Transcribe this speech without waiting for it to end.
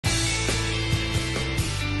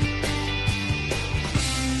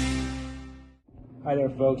Hi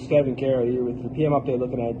there, folks. Kevin Carroll here with your PM update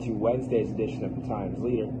looking ahead to Wednesday's edition of the Times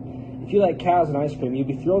Leader. If you like cows and ice cream, you'd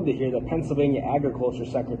be thrilled to hear that Pennsylvania Agriculture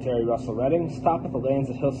Secretary Russell Redding stopped at the lands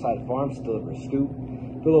at Hillside Farms to deliver a scoop.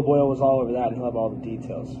 Bill O'Boyle was all over that, and he'll have all the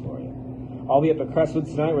details for you. I'll be up at Crestwood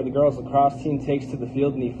tonight, where the girls lacrosse team takes to the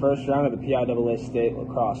field in the first round of the PIAA State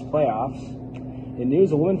Lacrosse Playoffs. In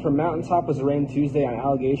news, a woman from Mountaintop was arraigned Tuesday on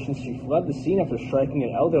allegations she fled the scene after striking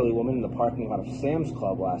an elderly woman in the parking lot of Sam's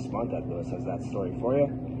Club last month. Ed Lewis has that story for you.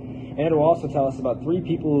 And will also tell us about 3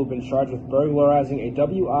 people who have been charged with burglarizing a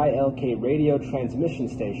WILK radio transmission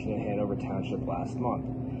station in Hanover Township last month.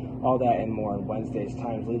 All that and more on Wednesday's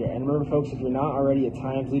Times Leader. And remember, folks, if you're not already a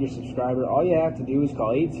Times Leader subscriber, all you have to do is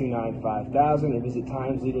call 829-5000 or visit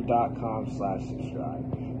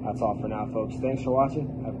timesleader.com/subscribe. That's all for now, folks. Thanks for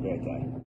watching. Have a great day.